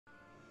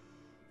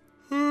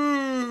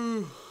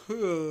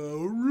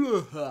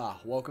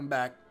Welcome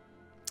back.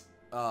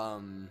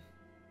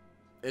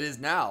 It is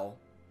now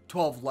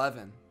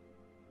 12:11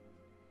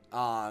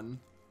 on.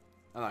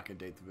 I'm not gonna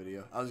date the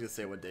video. I was gonna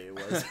say what day it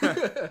was.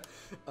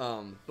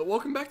 But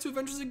welcome back to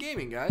Adventures in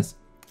Gaming, guys.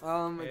 Hey,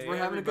 we're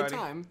having everybody. a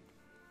good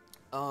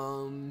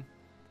time.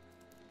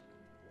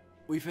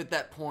 We've hit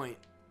that point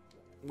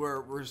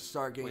where we're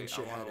start getting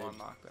shit I want headed. to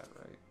unlock that,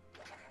 right?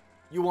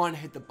 You want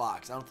to hit the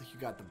box. I don't think you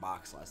got the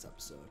box last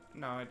episode.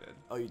 No, I did.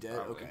 Oh, you did?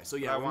 Probably. Okay. So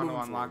But yeah, I we're want to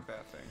moving unlock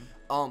forward. that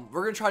thing.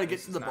 We're gonna try to get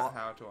This to is the not boss.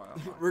 how to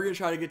unlock We're gonna it.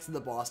 try to get to the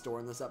boss door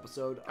in this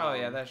episode. Oh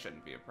yeah, that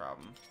shouldn't be a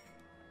problem.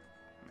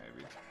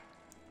 Maybe.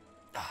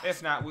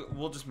 If not,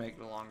 we'll just make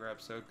it a longer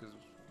episode because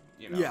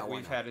Yeah, why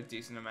we've not? had a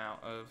decent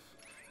amount of.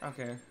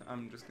 Okay,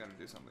 I'm just gonna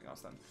do something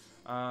else then.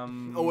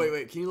 Oh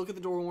wait. Can you look at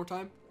the door one more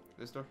time?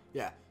 This door.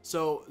 Yeah.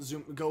 So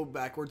go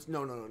backwards.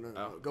 No.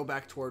 Oh. Go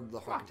back toward the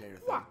heart container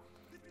thing,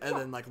 and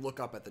then like look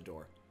up at the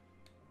door.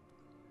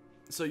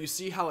 So you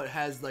see how it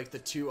has like the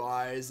two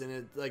eyes, and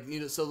it like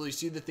so you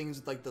see the things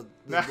with like the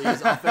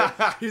leaves off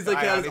it. He's like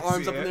I got his already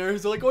arms see up in it. there.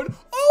 He's like going,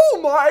 "Oh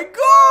my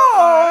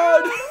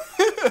god!"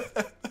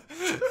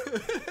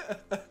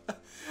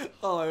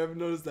 Oh, I haven't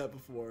noticed that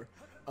before.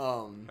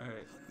 All right,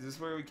 is this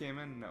where we came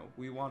in? No,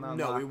 we want to.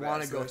 No, we want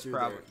wanna to go through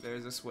there.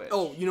 There's a switch.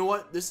 Oh, you know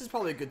what? This is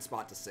probably a good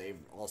spot to save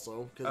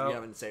also because we Oh.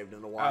 haven't saved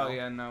in a while. Oh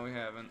yeah, no, we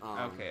haven't.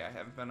 Um, Okay, I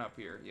haven't been up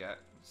here yet,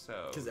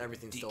 so. 'Cause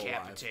everything's still alive.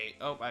 decapitate.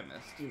 Oh, I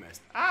missed. You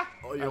missed. Ah!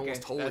 Oh, you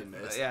almost totally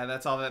missed. Yeah,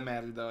 that's all that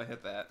mattered, though. I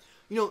hit that.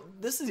 You know,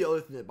 this is the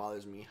other thing that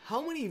bothers me.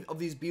 How many of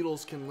these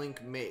beetles can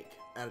Link make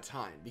at a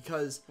time?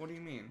 Because What do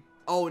you mean?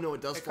 oh no,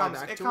 it does It fly comes.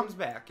 back It to comes him.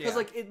 back. Yeah. Because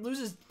like it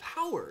loses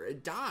power,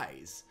 it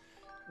dies.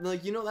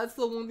 Like that's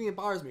the one thing that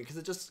bothers me because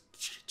it just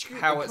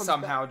how it comes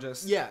somehow back.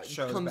 just it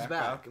shows comes back.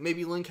 up.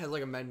 Maybe Link has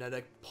like a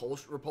magnetic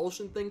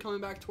repulsion thing coming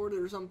back toward it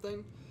or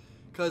something.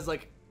 Because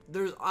like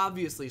there's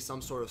obviously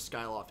some sort of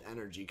Skyloft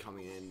energy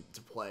coming in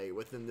to play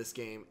within this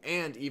game,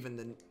 and even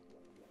the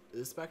is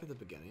this back at the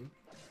beginning?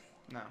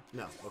 No.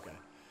 No, okay.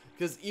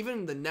 Because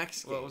even the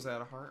next game, What was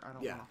that? A heart? I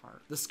don't yeah, want a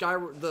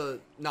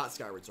heart. not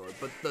Skyward Sword,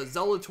 but the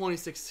Zelda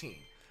 2016.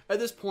 At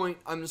this point,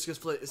 I'm just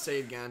gonna say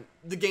it again,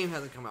 the game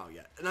hasn't come out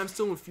yet, and I'm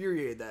still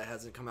infuriated that it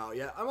hasn't come out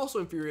yet. I'm also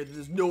infuriated that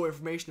there's no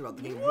information about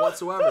the game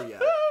whatsoever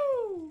yet.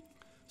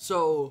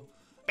 So,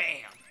 Bam.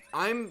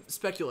 I'm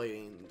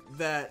speculating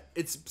that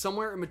it's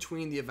somewhere in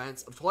between the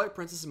events of Twilight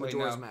Princess and Wait,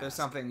 Majora's no. Mask. There's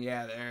something.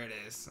 Yeah, there it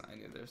is. I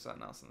knew there was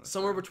something else in this.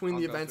 Somewhere story. between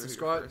I'll the go events of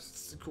through here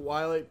first.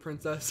 Twilight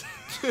Princess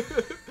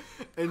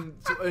and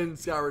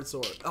Skyward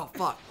Sword. Oh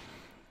fuck!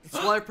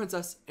 Twilight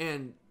Princess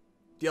and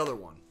the other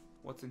one,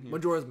 What's in here?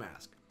 Majora's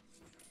Mask.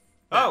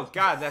 Oh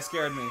God, that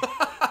scared me.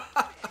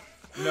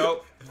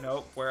 Nope.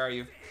 Where are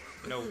you?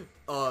 Nope.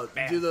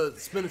 Bam. Do the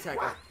spin attack.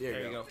 Oh,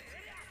 There you go.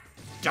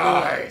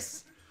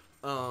 Dice.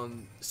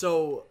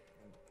 So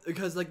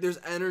because like there's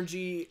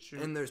energy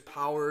and there's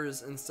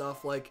powers and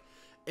stuff like,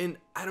 and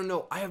I don't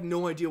know. I have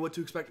no idea what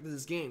to expect with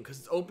this game because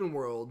it's open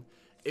world.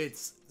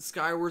 It's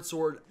Skyward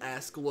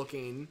Sword-esque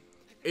looking.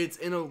 It's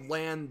in a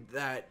land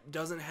that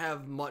doesn't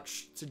have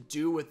much to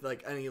do with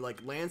like any like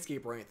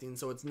landscape or anything,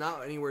 so it's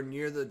not anywhere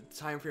near the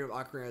time frame of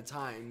Ocarina of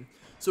Time.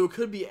 So it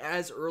could be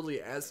as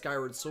early as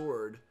Skyward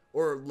Sword,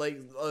 or like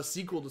a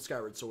sequel to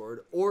Skyward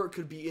Sword, or it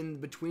could be in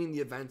between the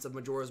events of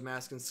Majora's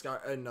Mask and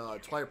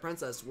Twilight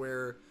Princess,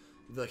 where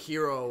the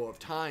hero of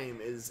time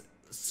is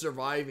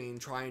surviving,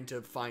 trying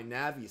to find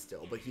Navi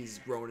still, but he's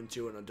grown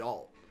into an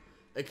adult.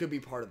 It could be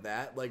part of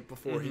that, like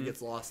before he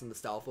gets lost in the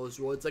Stalfos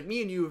world. It's like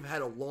me and you have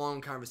had a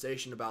long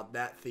conversation about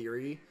that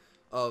theory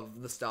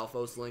of the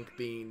Stalfos Link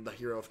being the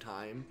hero of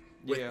time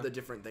with the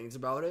different things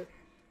about it.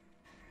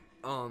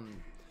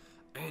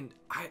 And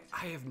I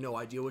have no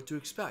idea what to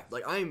expect.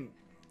 Like I'm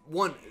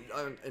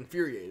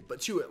infuriated,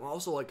 but two, I'm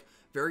also like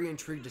very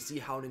intrigued to see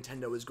how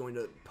Nintendo is going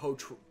to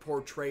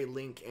portray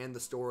Link and the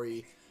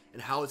story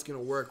and how it's going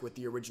to work with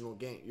the original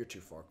game. You're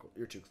too far.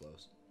 You're too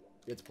close.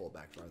 You have to pull it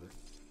back farther.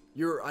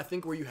 I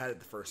think where you had it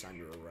the first time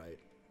you were right.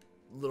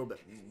 A little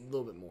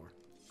bit more.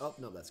 Oh,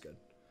 no, that's good.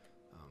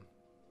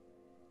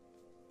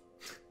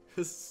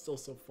 This is still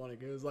so funny.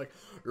 It was like,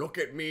 look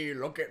at me,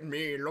 look at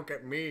me, look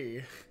at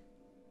me.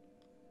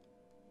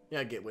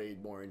 Yeah, get way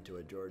more into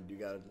it, Jord. You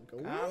gotta go.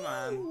 Come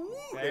on. Woo!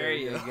 There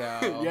you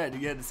go. Yeah,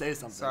 you had to say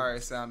something.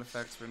 Sorry, sound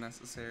effects were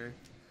necessary.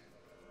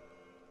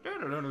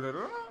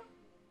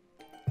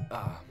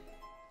 I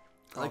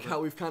like how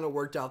we've kind of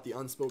worked out the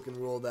unspoken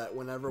rule that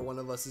whenever one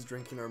of us is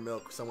drinking our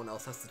milk, someone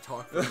else has to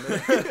talk for a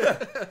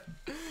minute.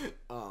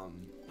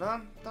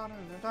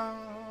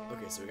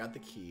 Okay, so we got the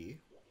key.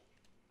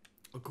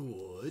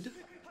 Good.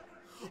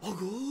 Oh,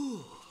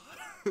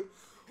 good.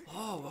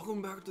 Oh,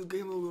 welcome back to the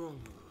Game of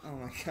Oh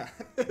my God.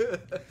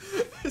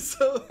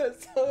 so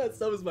that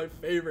stuff is my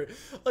favorite.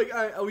 Like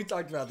we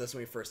talked about this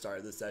when we first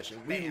started this session.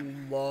 We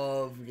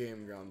love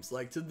Game Grumps,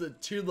 like to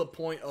the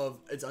point of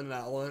it's an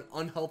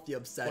unhealthy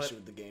obsession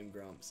with the Game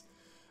Grumps.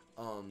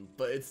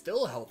 But it's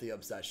still a healthy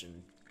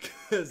obsession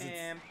because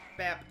And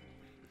bap.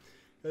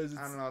 I it's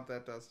don't know what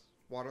that does.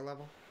 Water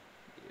level?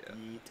 Yeah.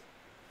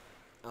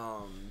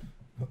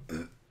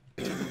 Yeet.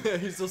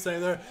 He's still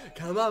standing there.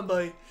 Come on,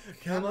 buddy.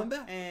 Come on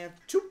back. And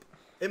choop.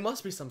 It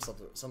must be some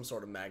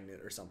sort of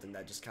magnet or something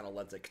that just kind of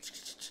lets it.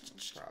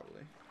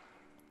 Probably.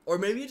 Or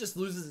maybe it just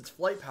loses its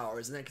flight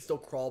powers and then it can still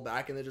crawl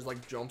back and then just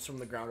like jumps from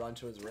the ground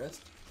onto his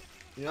wrist.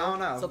 You know? I don't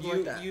know. Something you,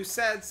 like that. You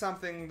said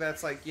something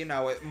that's like, you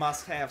know, it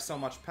must have so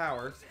much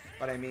power.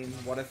 But I mean,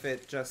 what if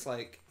it just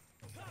like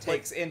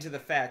takes into the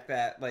fact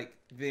that like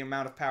the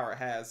amount of power it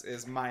has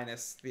is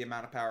minus the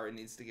amount of power it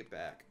needs to get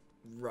back?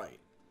 Right.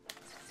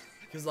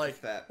 Because like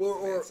that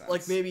or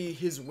like maybe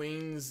his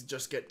wings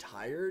just get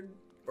tired.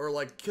 Or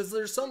like, because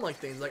there's some like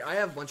things, like I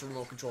have a bunch of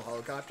remote control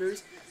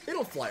helicopters. They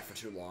don't fly for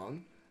too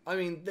long. I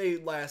mean, they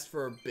last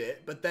for a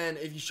bit, but then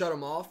if you shut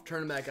them off, turn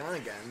them back on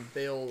again,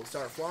 they'll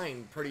start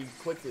flying pretty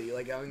quickly.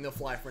 Like, I mean, they'll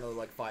fly for another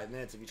like 5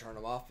 minutes if you turn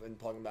them off and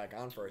plug them back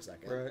on for a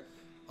second. Right.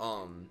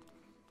 I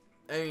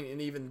mean,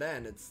 and even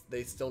then,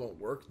 they still don't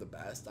work the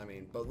best. I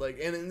mean, but like,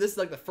 and this is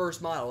like the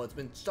first model. It's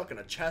been stuck in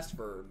a chest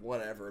for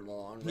whatever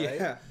long, right?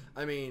 Yeah.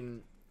 I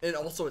mean, and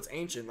also it's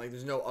ancient. Like,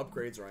 there's no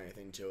upgrades or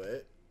anything to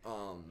it.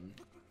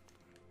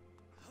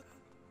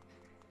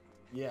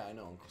 Yeah, I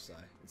know, Uncle Si.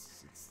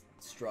 It's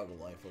struggle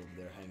life over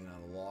there, hanging on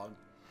a log.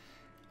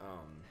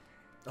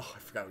 Oh, I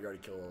forgot we already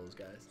killed all those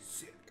guys.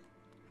 Sick.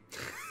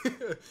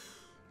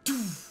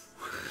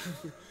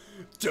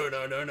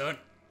 Dun-dun-dun-dun.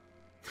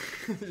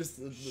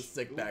 Just the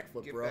sick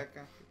backflip, Get bro. back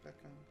on, get back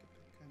on, get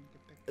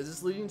back on. Is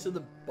this leading to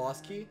the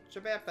boss key?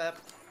 Shabap.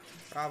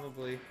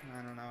 Probably.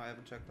 I don't know. I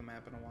haven't checked the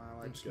map in a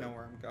while. I just know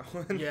where I'm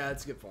going. Yeah,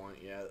 that's a good point.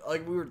 Yeah,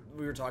 like we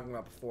were talking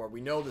about before.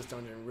 We know this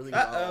dungeon really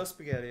Uh-oh, well.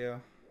 Spaghetti-O.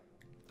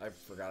 I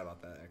forgot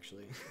about that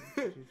actually.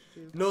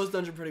 Know this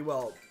dungeon pretty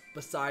well.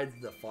 Besides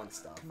the fun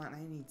stuff. Come on, I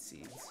need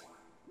seeds.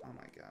 Oh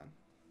my god.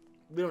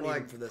 We don't Well,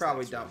 need them for this.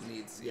 probably next don't one.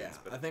 need seeds. Yeah,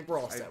 but I think we're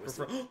all set with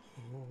prefer-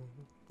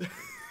 seeds.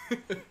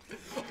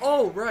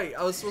 Oh right,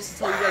 I was supposed to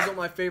tell you guys what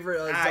my favorite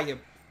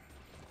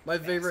my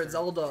favorite bastard.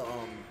 Zelda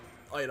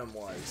item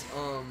was.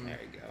 There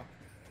you go.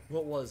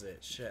 What was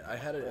it? Shit, I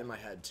had it in my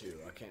head too.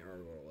 I can't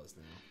remember what it was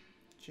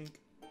now. Chink.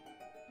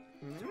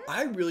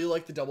 I really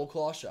like the double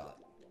claw shot.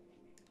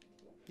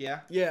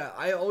 Yeah. Yeah,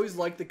 I always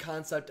liked the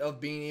concept of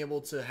being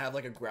able to have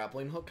like a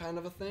grappling hook kind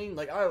of a thing.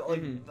 Like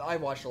I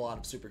watched a lot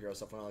of superhero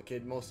stuff when I was a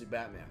kid, mostly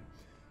Batman.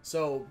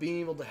 So being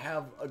able to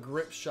have a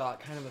grip shot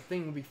kind of a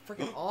thing would be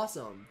freaking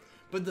awesome.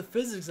 But the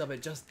physics of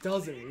it just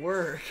doesn't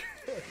work.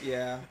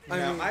 Yeah.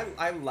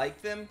 I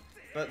like them,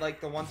 but like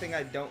the one thing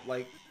I don't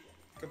like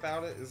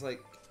about it is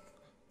like,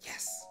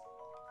 yes.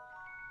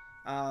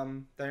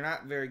 They're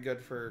not very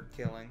good for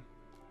killing.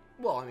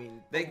 Well, I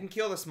mean, They can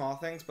kill the small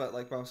things, but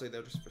like mostly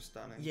they're just for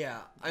stunning. yeah,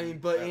 I mean,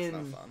 but That's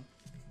not fun.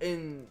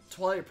 in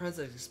Twilight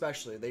Princess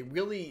especially, they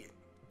really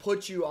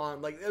put you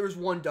on, like, there was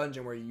one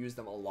dungeon where you used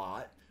them a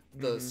lot,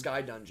 the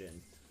Sky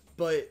Dungeon,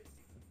 but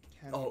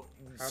kill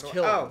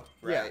them. Oh,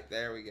 right, yeah.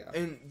 there we go.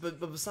 And but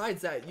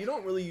besides that, you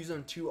don't really use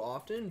them too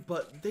often,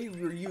 but they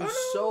were used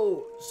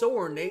so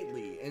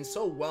ornately and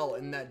so well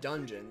in that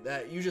dungeon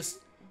that you just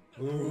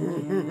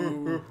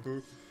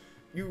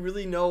you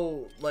really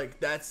know, like,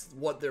 that's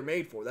what they're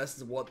made for.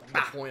 That's what the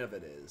point of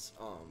it is.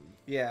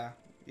 Yeah,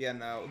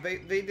 no, they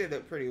did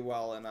it pretty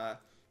well in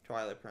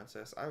Twilight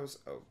Princess. I was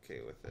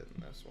okay with it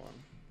in this one.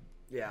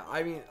 Yeah,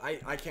 I mean,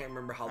 I can't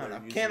remember how I they're don't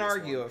know. using Can't this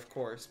argue, one. of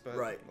course, but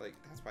Right. like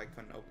that's why I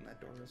couldn't open that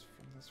door from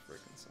this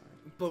freaking side.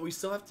 But we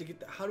still have to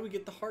get how do we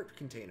get the heart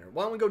container?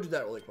 Why don't we go do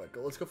that really quick?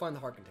 Let's go find the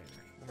heart container.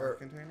 The heart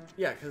container?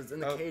 Yeah, because it's in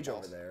the cage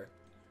false. over there.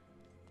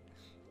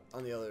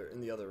 In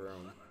the other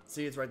room.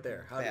 See, it's right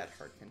there. That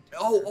heart container.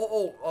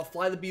 Oh!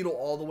 Fly the beetle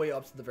all the way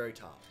up to the very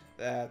top.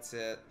 That's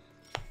it.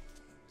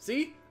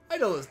 See, I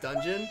know this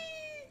dungeon.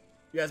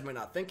 You guys might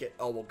not think it.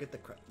 Oh, we'll get the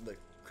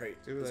crate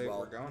Too as late. well.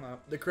 We're going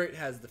up. The crate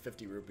has the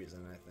 50 rupees in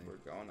it, I think.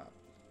 We're going up.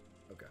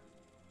 Okay.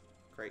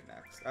 Great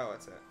next. Oh,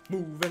 that's it.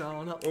 Moving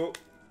on up. Oh.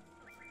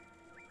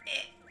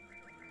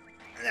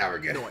 Now we're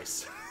good.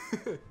 Nice.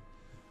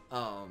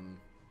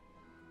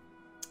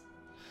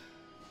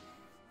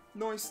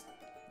 Nice.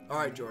 All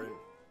right, Jordan.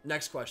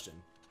 Next question.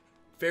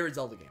 Favorite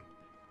Zelda game?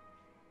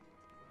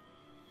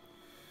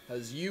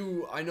 Because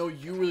I know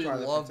you really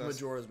Twilight love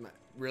Princess. Majora's Mask.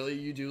 Really,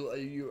 you do?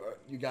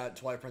 You got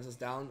Twilight Princess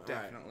down?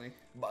 Definitely.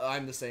 All right.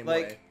 I'm the same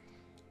Like, way.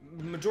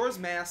 Majora's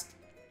Mask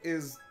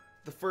is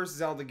the first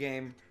Zelda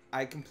game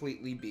I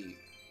completely beat.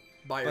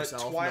 By but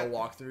yourself, no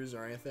walkthroughs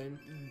or anything?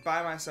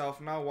 By myself,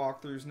 no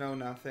walkthroughs, no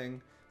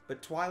nothing.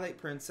 But Twilight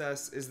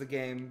Princess is the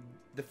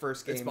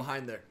first game. It's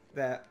behind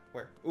there.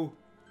 Ooh.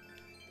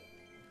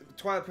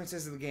 Twilight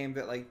Princess is the game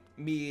that, like,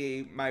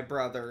 me, my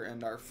brother,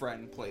 and our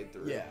friend played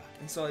through. Yeah.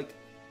 And so,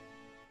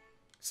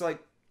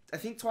 I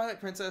think Twilight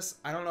Princess,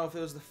 I don't know if it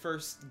was the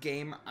first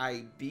game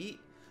I beat,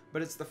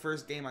 but it's the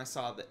first game I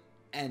saw the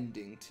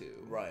ending to.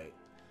 Right.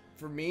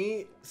 For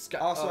me,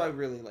 I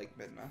really like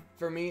Midna.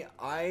 For me,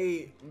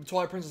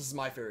 Twilight Princess is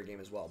my favorite game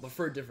as well, but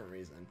for a different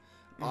reason.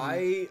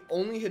 I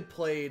only had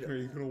played. Are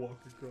you gonna walk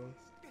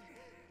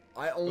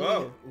across?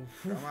 Whoa!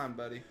 Come on,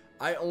 buddy.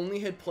 I only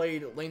had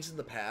played Link to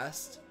the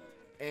Past,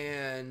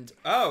 and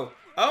oh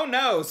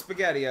no,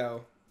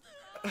 Spaghetti-O.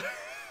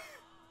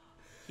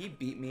 He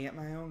beat me at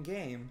my own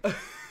game.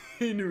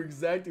 He knew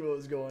exactly what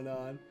was going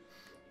on.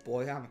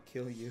 Boy, I'ma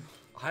kill you.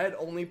 I had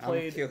only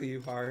played. I'ma kill you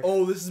hard.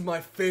 Oh, this is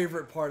my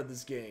favorite part of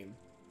this game.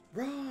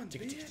 Run,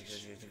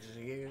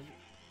 bitch.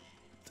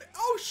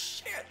 Oh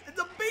shit! It's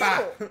a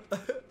beetle.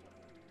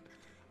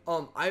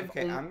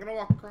 Okay, I'm gonna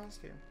walk across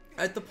here.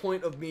 At the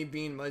point of me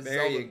being my There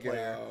Zelda you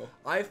player, go.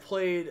 I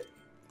played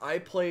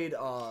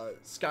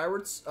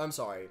Skyward. I'm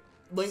sorry,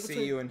 Link to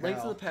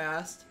the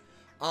Past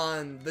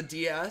on the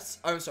DS.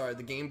 I'm sorry,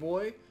 the Game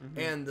Boy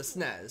and the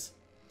SNES.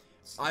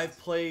 I've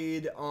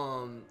played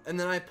and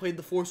then I played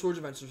the Four Swords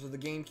Adventures for the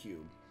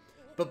GameCube.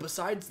 But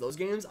besides those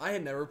games, I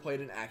had never played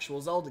an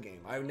actual Zelda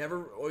game. I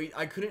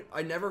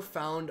never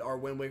found our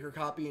Wind Waker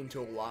copy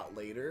until a lot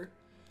later.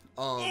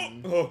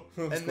 And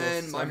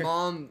then my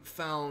mom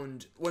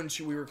found, when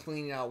we were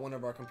cleaning out one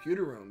of our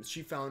computer rooms,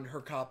 she found her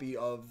copy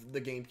of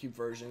the GameCube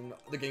version,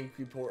 the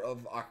GameCube port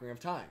of Ocarina of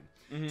Time.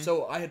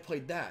 So I had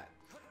played that.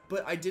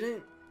 But I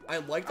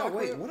liked Ocarina. Oh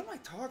wait, what am I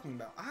talking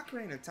about?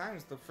 Ocarina of Time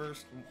is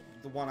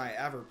the one I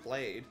ever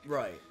played.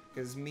 Right.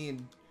 Because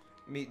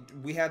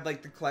we had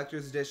like the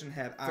collector's edition,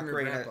 had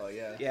Ocarina. Grandpa,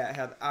 yeah, it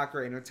had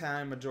Ocarina of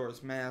Time,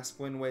 Majora's Mask,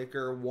 Wind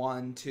Waker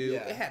 1, 2.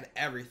 Yeah. It had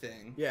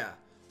everything. Yeah.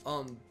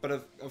 But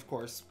of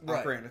course,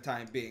 Right. Ocarina of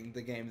Time being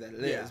the game that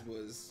it is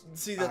was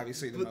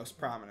obviously the most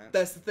prominent.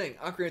 That's the thing.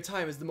 Ocarina of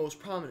Time is the most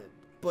prominent,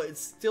 but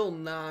it's still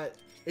not.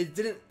 It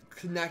didn't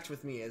connect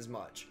with me as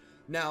much.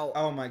 Now.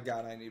 Oh my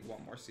god! I need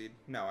one more seed.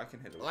 No, I can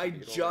hit it. With I the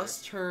beetle,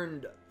 just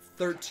turned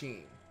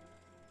 13.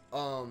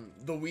 The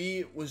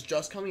Wii was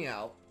just coming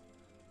out.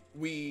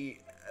 It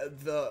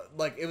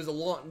was a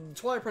launch.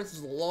 Twilight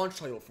Princess was a launch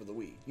title for the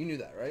Wii. You knew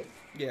that, right?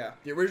 Yeah.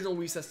 The original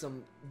Wii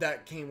system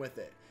that came with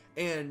it,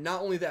 and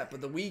not only that,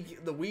 but the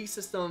Wii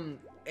system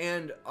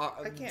and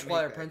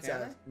Twilight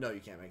Princess. No,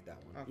 you can't make that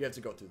one. Okay. You have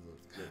to go through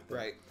the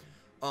Right.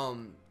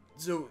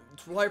 So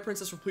Twilight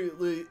Princess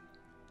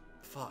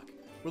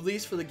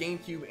released for the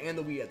GameCube and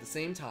the Wii at the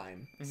same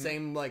time,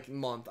 same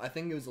month. I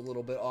think it was a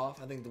little bit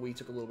off. I think the Wii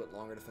took a little bit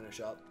longer to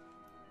finish up.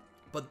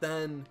 But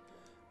then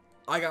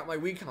I got my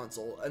Wii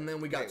console, and then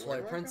we got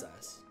Twilight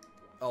Princess.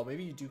 Oh,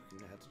 maybe you do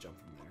have to jump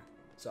from there.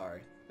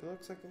 Sorry. It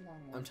looks like a long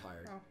one. I'm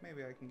tired. Oh,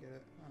 maybe I can get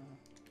it.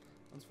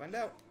 Let's find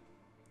out.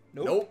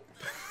 Nope.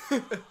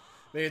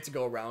 Maybe it's to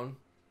go around.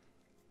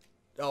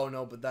 Oh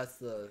no, but that's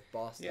the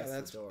boss. Yeah,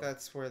 that's the door.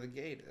 That's where the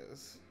gate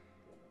is.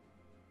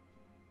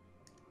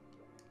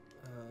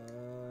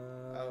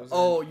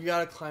 You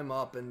gotta climb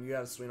up and you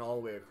gotta swing all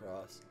the way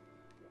across.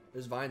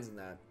 There's vines in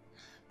that.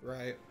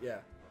 Right. Yeah.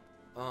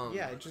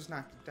 Yeah, I just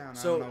knocked it down.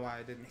 So I don't know why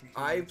I didn't continue.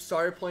 I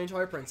started playing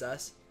Twilight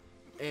Princess,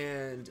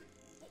 and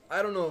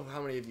I don't know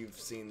how many of you have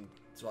seen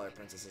Twilight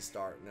Princess's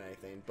start and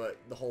anything, but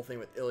the whole thing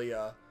with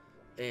Ilya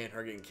and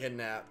her getting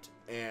kidnapped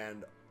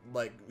and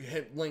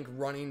Link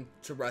running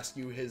to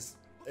rescue his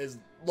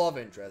love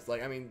interest.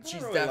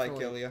 She's really definitely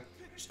like Ilya.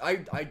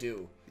 I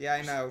do. Yeah,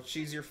 I know.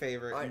 She's your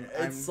favorite. I'm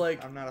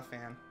not a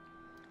fan.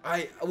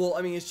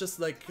 It's just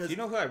Do you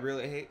know who I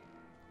really hate?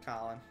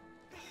 Colin.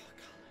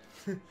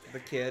 The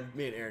kid.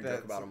 Me and Aaron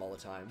joke about him all the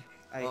time.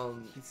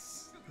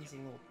 He's a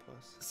little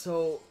puss.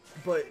 So,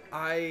 but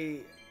I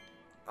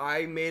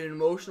made an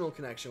emotional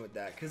connection with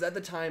that because at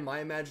the time, my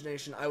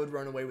imagination, I would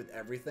run away with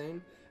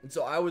everything, and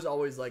so I was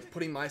always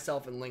putting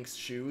myself in Link's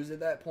shoes at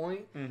that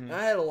point. And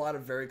I had a lot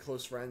of very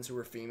close friends who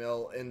were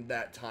female in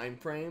that time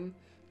frame,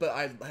 but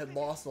I had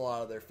lost a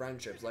lot of their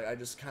friendships. I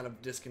just kind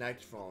of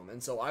disconnected from them,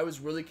 and so I was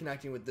really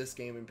connecting with this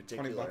game in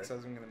particular. $20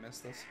 says I'm gonna miss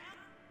this.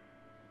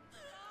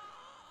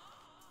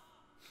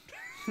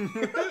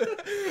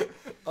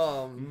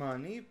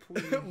 Money,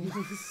 please.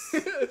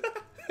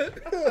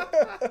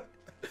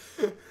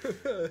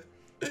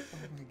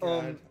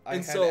 Oh my god! I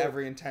had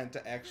every intent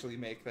to actually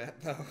make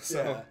that though.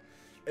 So, yeah.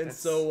 And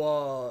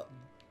so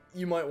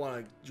you might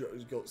want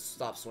to go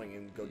stop swinging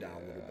and go down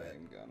a little bit.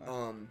 I'm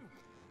gonna.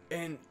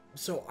 And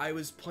so I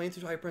was playing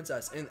through Twilight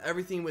Princess and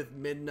everything with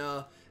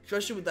Midna,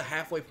 especially with the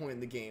halfway point in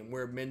the game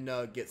where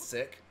Midna gets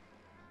sick.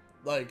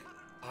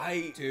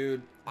 I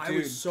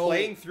was so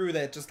playing through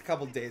that just a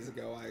couple days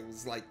ago. I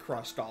was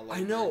crushed all over.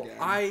 I know.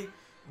 Again.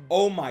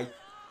 Oh my.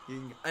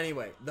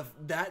 Anyway,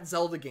 that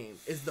Zelda game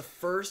is the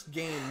first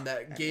game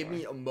that gave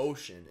me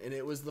emotion, and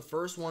it was the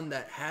first one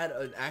that had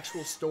an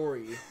actual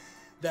story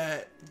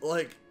that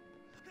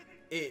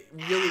it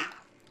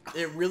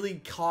really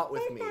caught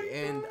with me,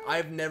 and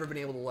I've never been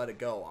able to let it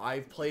go.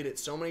 I've played it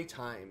so many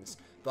times,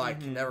 but I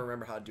can never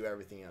remember how to do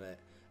everything in it.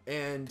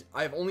 And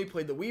I've only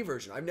played the Wii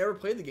version. I've never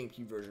played the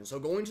GameCube version. So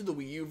going to the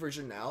Wii U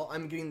version now,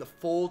 I'm getting the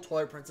full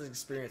Twilight Princess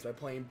experience by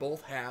playing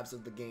both halves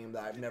of the game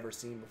that I've never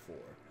seen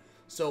before.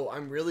 So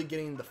I'm really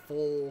getting the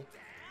full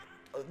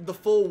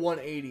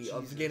 180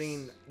 of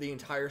getting the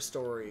entire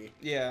story.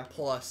 Yeah.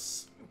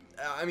 Plus,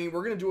 we're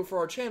gonna do it for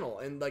our channel,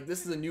 and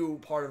this is a new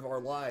part of our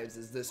lives,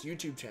 is this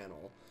YouTube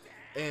channel,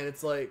 and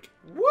it's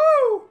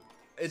woo!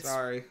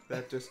 Sorry,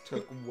 that just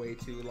took way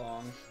too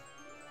long.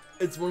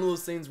 It's one of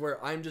those things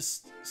where I'm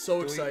just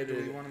so excited.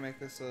 Do we want to make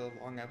this a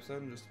long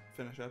episode and just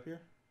finish up here?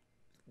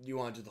 You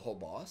want to do the whole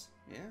boss?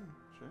 Yeah,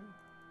 sure.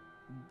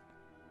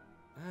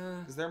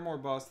 Is there more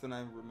boss than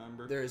I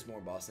remember? There is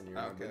more boss than you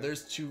remember. Okay.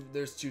 There's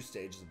two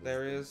stages of this.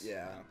 There is?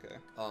 Yeah. Okay.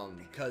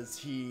 Because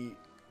he...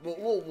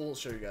 We'll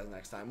show you guys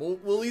next time. We'll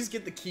at least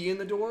get the key in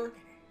the door,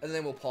 and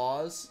then we'll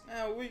pause.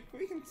 We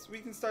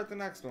can start the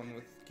next one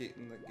with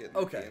getting the key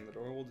in the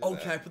door. We'll do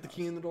that. Can I put the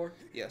key in the door?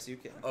 Yes, you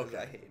can. Okay.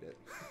 I hate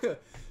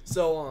it.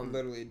 So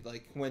literally,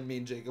 like when me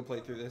and Jacob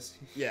played through this,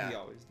 he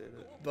always did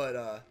it.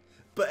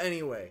 But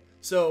anyway,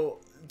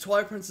 so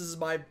Twilight Princess is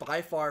my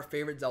by far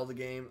favorite Zelda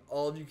game.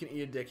 All of you can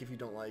eat a dick if you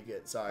don't like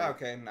it. Sorry.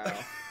 Okay, no,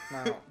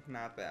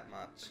 not that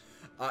much.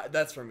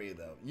 That's for me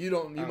though. You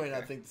might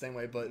not think the same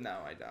way, but no,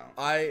 I don't.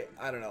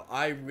 I don't know.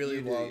 I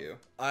really love.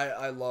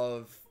 I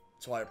love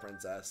Twilight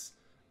Princess.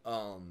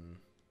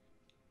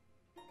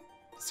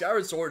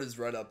 Skyward Sword is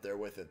right up there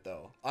with it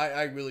though.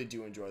 I really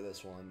do enjoy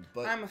this one,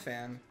 but I'm a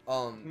fan.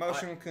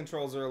 Motion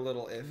controls are a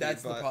little iffy,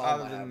 that's but the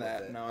problem other than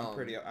that, no,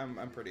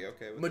 I'm pretty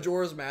okay with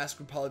Majora's Mask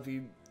would probably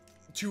be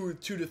two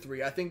to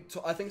three. I think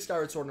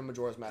Skyward Sword and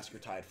Majora's Mask are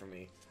tied for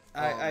me.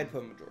 I'd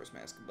put Majora's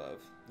Mask above.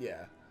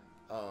 Yeah.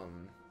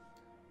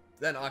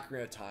 Then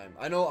Ocarina of Time.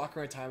 I know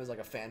Ocarina of Time is like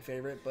a fan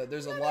favorite, but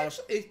there's a lot of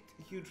a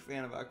huge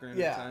fan of Ocarina of Time.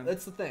 Yeah,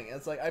 that's the thing.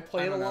 It's like I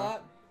play it a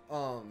lot.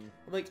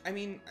 Like, I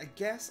mean, I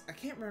guess I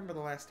can't remember the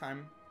last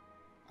time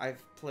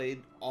I've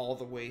played all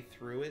the way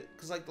through it,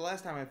 because like the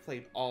last time I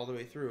played all the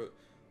way through it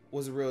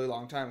was a really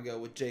long time ago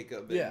with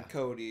Jacob and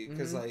Cody,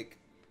 because like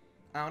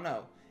I don't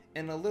know,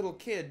 and a little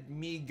kid,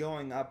 me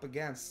going up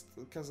against,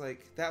 because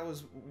like that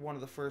was one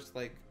of the first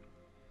like,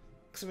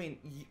 because I mean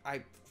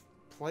I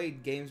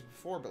played games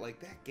before, but like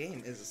that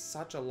game is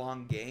such a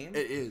long game.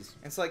 It is.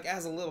 It's like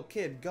as a little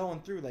kid going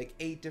through like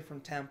 8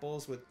 different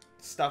temples with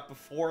stuff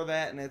before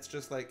that, and it's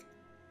just like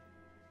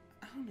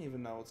I don't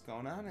even know what's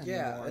going on anymore.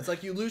 Yeah, it's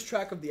like you lose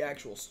track of the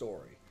actual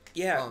story.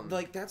 Yeah,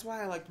 like that's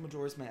why I liked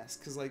Majora's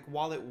Mask, because like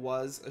while it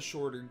was a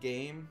shorter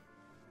game,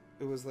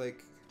 it was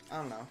like I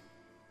don't know.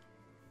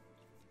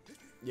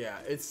 Yeah,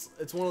 it's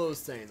one of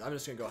those things. I'm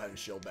just gonna go ahead and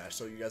shield bash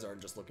so you guys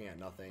aren't just looking at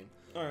nothing.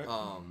 All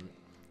right.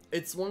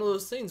 It's one of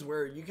those things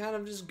where you kind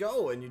of just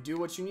go and you do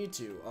what you need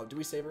to. Do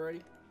we save already?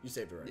 You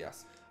saved already.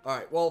 Yes. All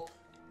right. Well,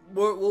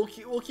 we'll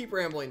keep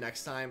rambling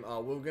next time.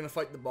 We're gonna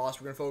fight the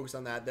boss. We're gonna focus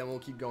on that. Then we'll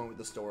keep going with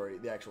the story,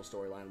 the actual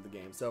storyline of the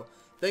game. So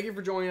thank you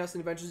for joining us in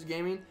Adventures of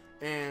Gaming,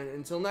 and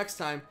until next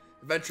time,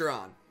 adventure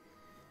on.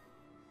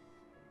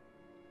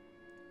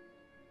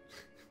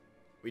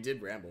 We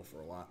did ramble for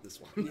a lot this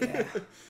one. Yeah.